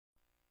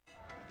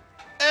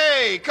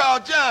Hey, Carl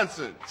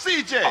Johnson,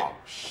 CJ. Oh,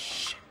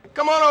 shit.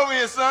 Come on over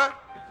here, son.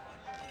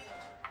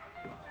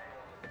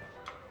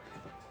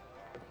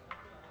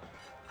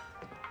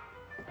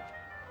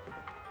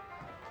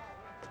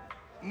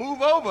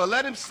 Move over.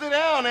 Let him sit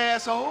down,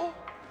 asshole.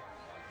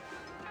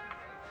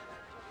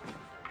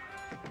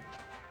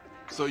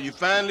 So you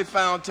finally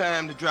found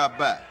time to drop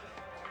by.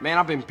 Man,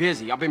 I've been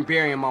busy. I've been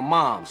burying my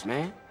moms,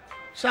 man.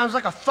 Sounds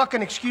like a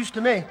fucking excuse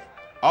to me.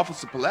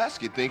 Officer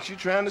Pulaski thinks you're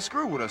trying to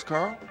screw with us,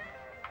 Carl.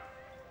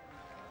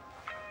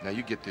 Now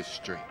you get this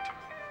straight.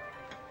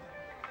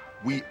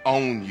 We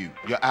own you.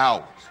 You're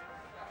ours.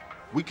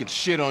 We can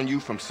shit on you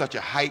from such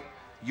a height,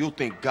 you'll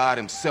think God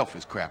himself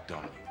has crapped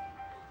on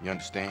you. You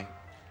understand?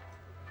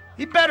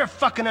 He better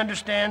fucking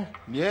understand.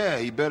 Yeah,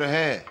 he better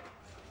have.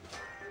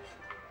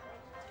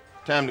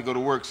 Time to go to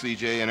work,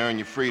 CJ, and earn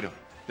your freedom.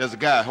 There's a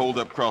guy holed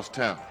up across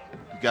town.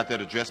 You got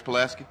that address,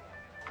 Pulaski?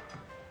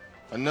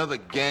 Another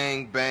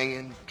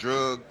gang-banging,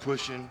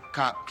 drug-pushing,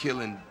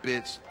 cop-killing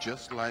bitch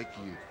just like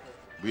you.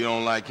 We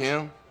don't like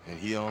him, and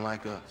he don't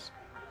like us.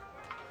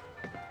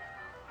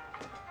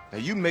 Now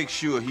you make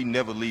sure he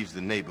never leaves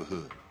the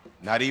neighborhood,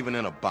 not even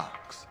in a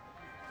box.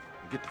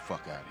 Get the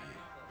fuck out of here.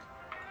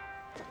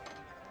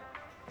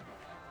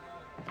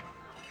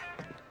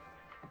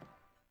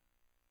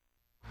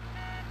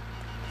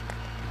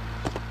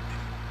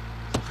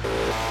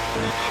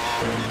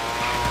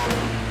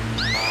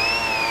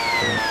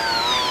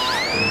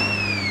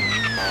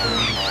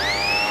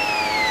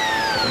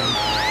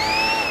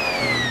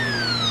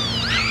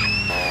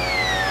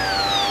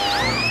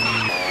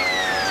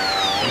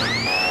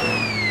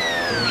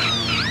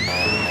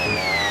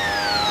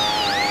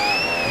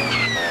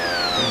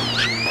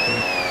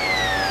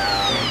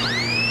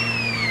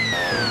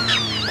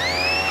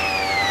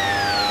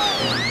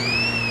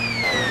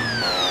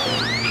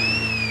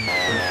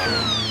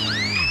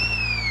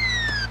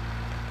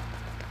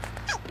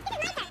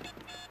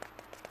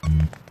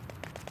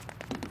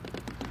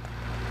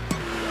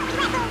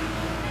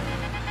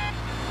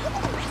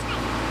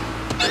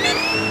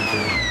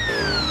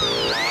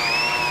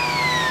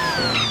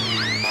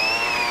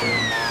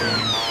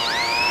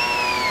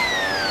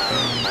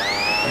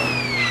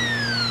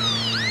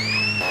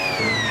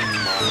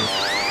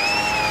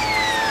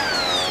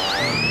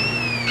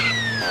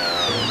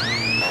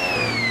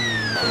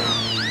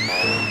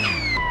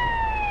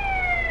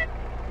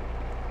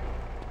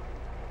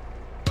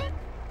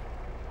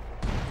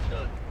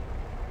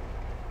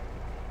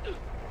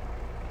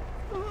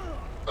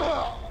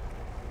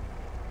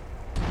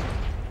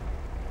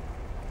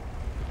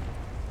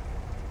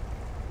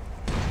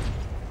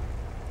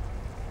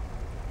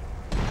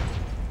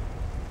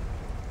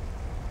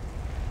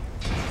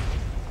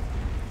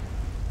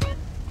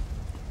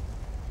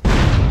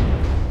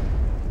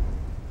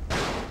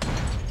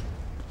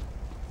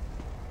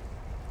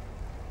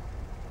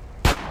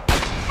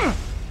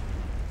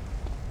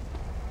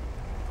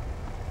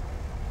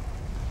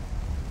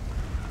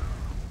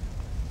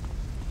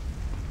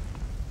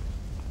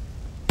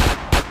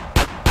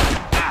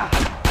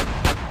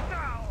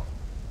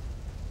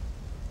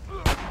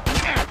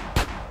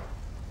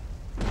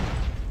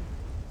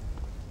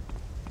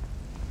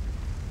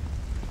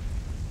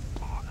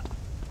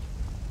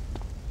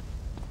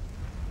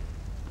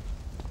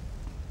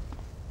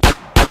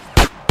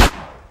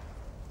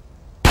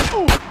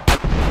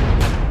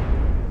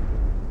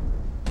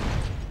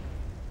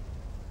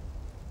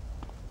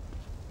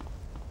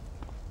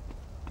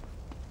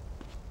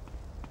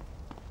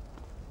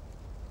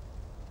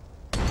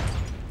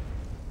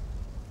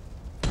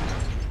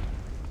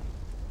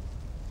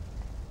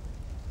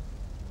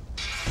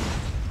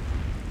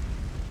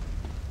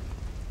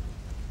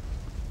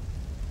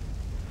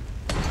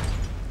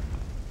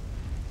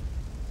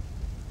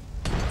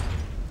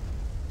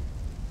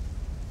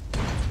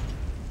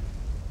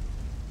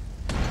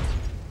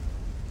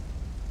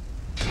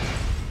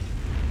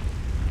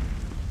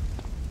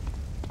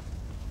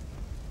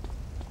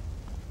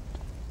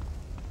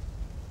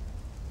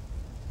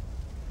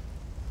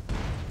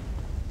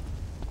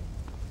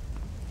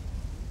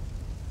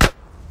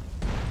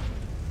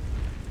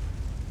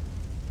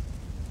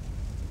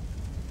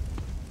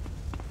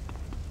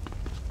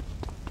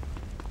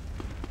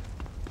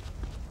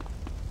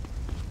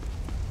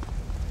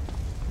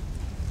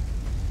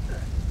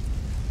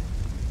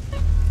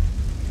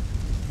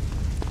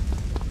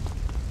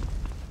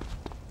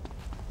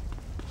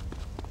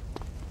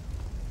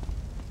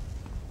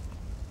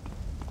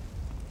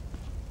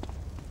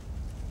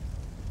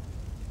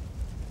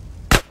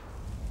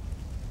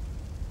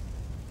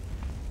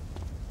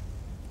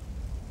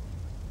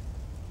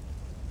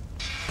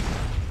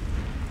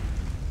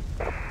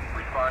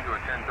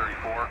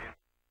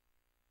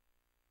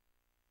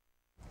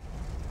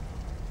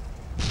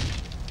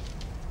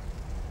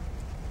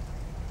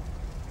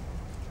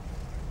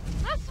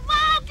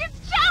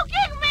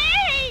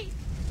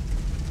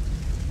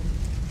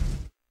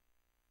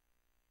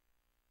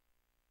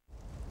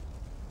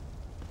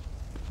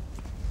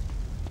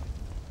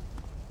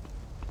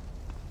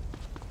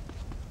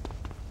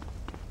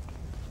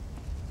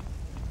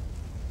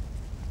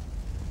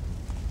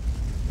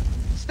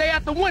 stay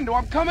out the window.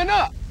 I'm coming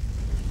up.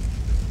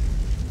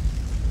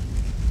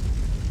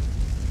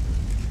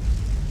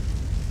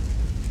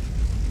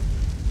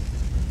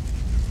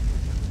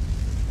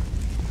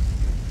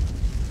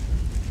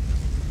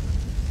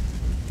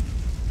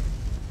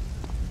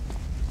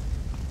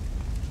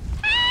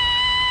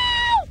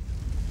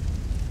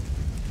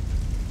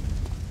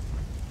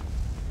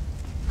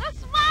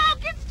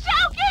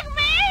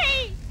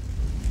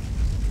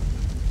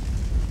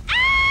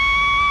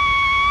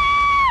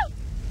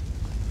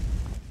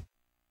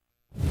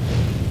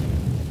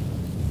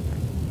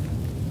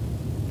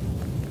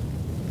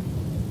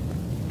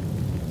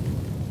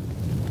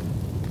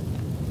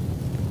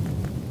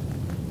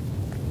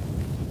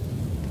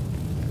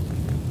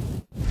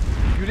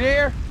 You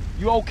there?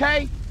 You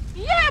okay?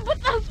 Yeah,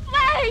 but those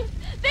flames,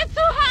 they're too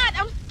hot.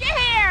 I'm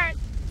scared.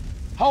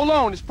 Hold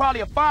on, there's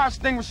probably a fire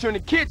extinguisher in the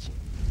kitchen.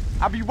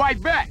 I'll be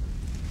right back.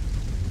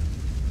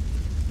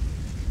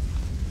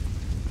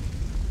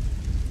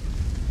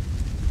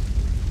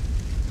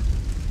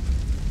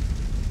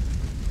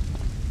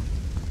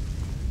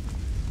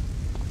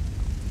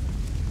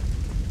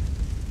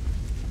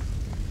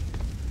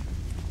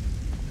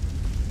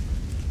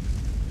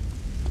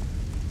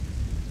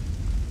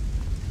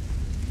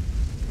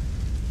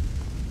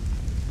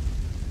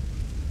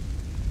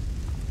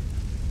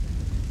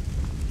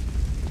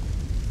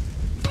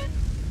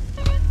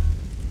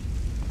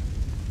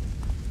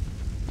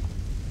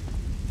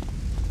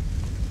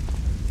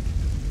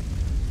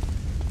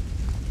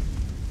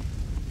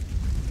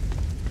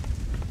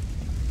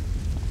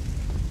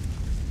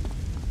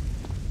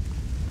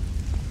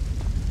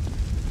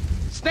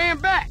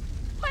 Stand back!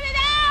 Put it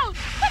out!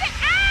 Put it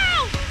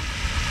out!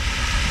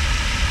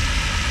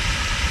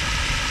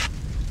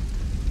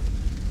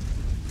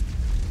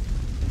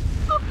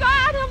 Oh,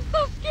 God, I'm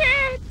so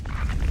scared.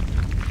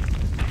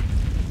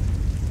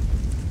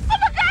 Oh,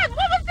 my God,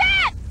 what was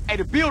that? Hey,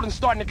 the building's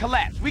starting to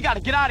collapse. We gotta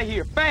get out of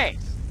here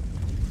fast.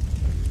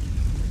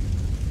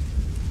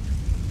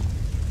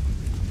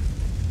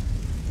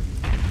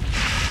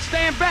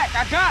 Stand back,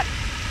 I got it.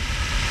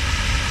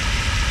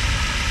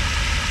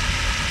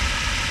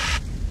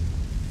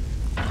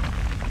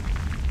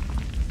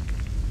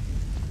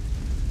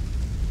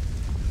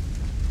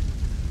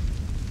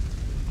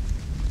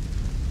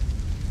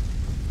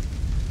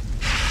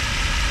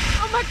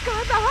 Oh, my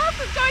God, the house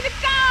is going to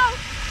go.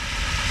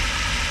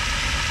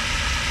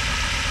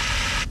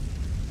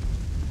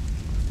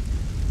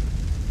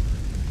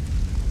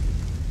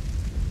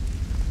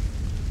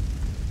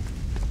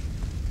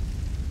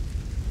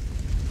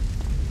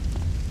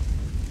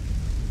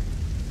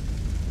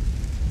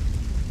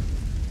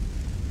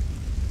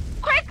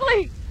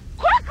 Quickly!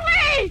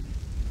 Quickly!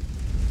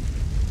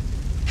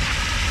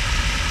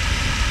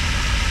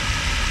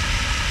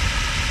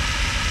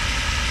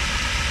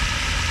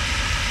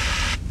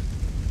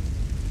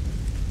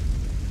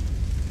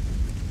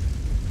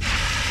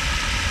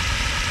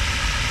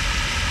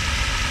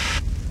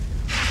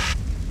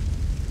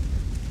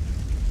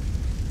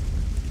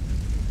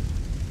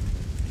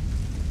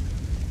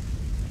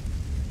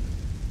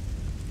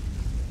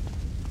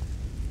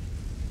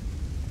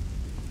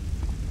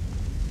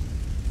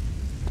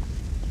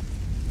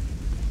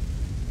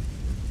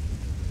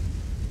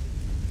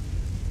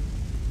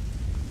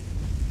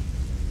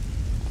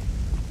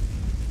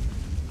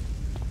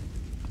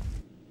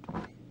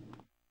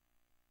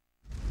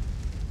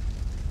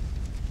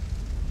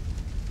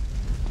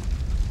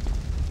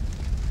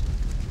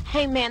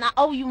 Hey, man, I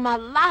owe you my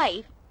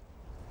life.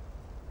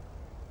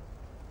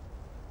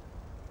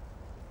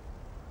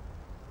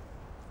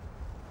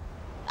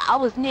 I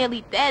was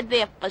nearly dead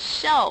there for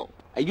sure.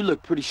 Hey, you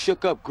look pretty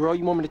shook up, girl.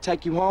 You want me to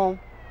take you home?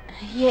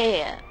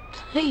 Yeah,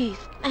 please,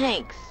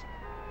 thanks.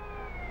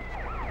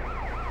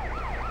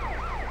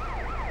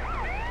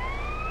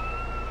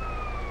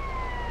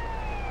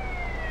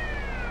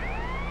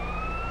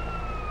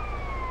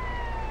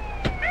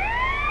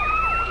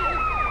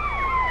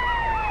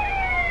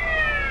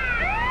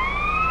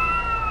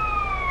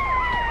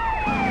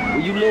 Where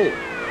you live?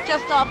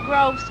 Just off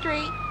Grove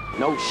Street.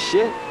 No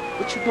shit.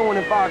 What you doing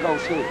in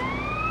Vargo's here?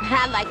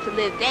 I like to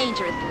live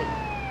dangerously.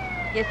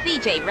 You're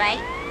CJ, right?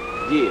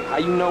 Yeah, how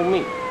you know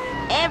me?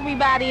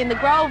 Everybody in the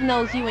Grove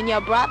knows you and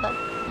your brother.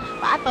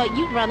 But I thought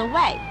you'd run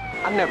away.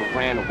 I never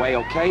ran away,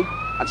 okay?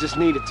 I just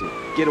needed to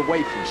get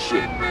away from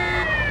shit.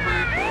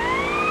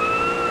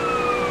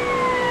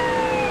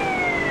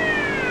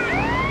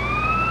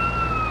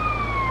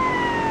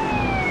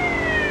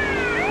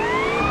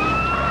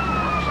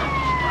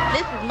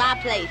 This is my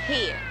place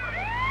here.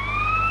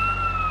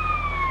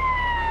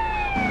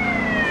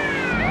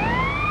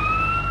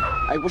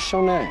 Hey, what's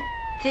your name?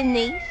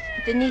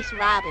 Denise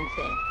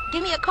Robinson.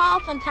 Give me a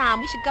call sometime.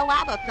 We should go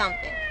out or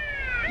something.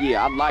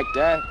 Yeah, I'd like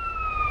that.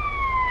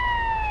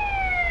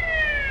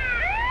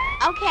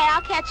 Okay,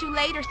 I'll catch you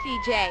later,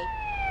 CJ.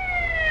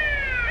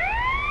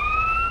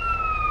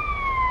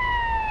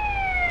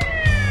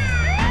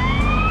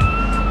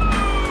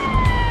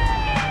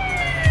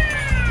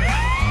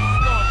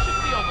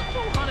 Should be over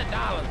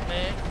 $200,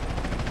 man.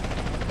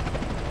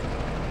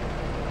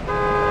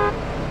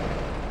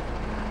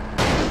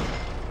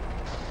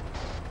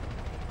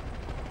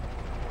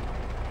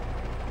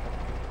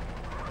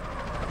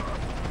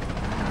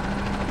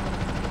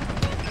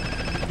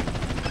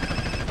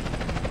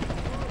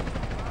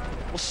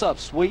 What's up,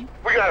 sweet?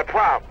 We got a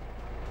problem.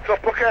 Some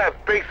punk-ass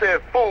bass-ass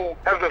fool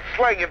has been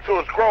slanging to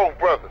his grown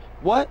brothers.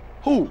 What?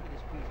 Who?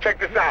 Check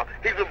this out.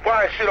 He's been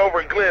buying shit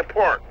over in Glen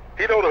Park.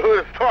 He know the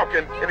hood is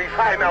talking, and he's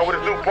hiding out with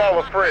his new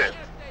baller friends.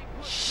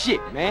 Shit,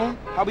 man.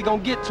 How we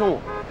gonna get to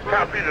him? It's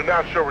time for you to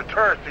announce your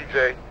return,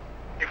 CJ.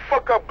 You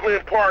fuck up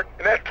Glen Park,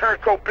 and that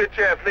turncoat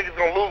bitch-ass nigga's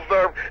gonna lose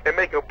nerve and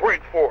make a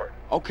break for it.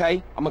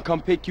 Okay, I'm gonna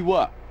come pick you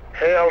up.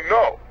 Hell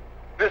no.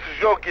 This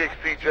is your gig,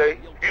 CJ.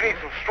 You need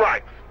some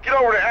stripes. Get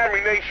over to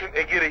Army Nation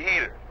and get a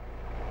heater.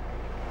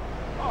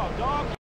 Oh, dog.